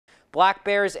Black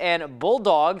Bears and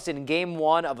Bulldogs in Game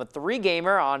 1 of a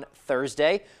 3-gamer on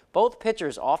Thursday. Both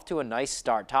pitchers off to a nice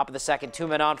start. Top of the second, 2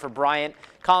 men on for Bryant.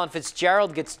 Colin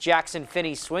Fitzgerald gets Jackson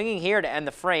Finney swinging here to end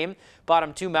the frame.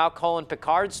 Bottom 2 out, Coleman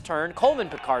Picard's turn.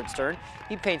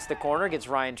 He paints the corner, gets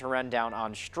Ryan Turenne down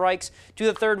on strikes. To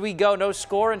the third we go, no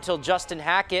score until Justin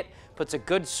Hackett puts a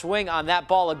good swing on that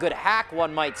ball, a good hack,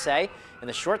 one might say. And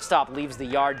the shortstop leaves the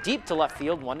yard deep to left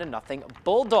field, 1-0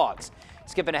 Bulldogs.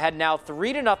 Skipping ahead now,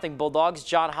 3-0 Bulldogs.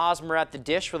 John Hosmer at the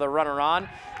dish with a runner on.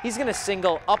 He's going to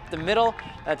single up the middle.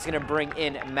 That's going to bring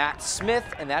in Matt Smith,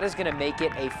 and that is going to make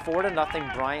it a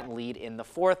 4-0 Bryant lead in the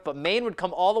fourth. But Maine would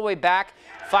come all the way back,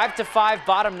 5-5,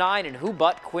 bottom 9, and who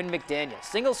but Quinn McDaniel.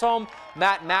 Singles home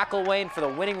Matt McElwain for the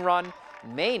winning run.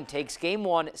 Maine takes Game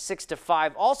 1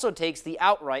 6-5, also takes the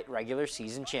outright regular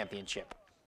season championship.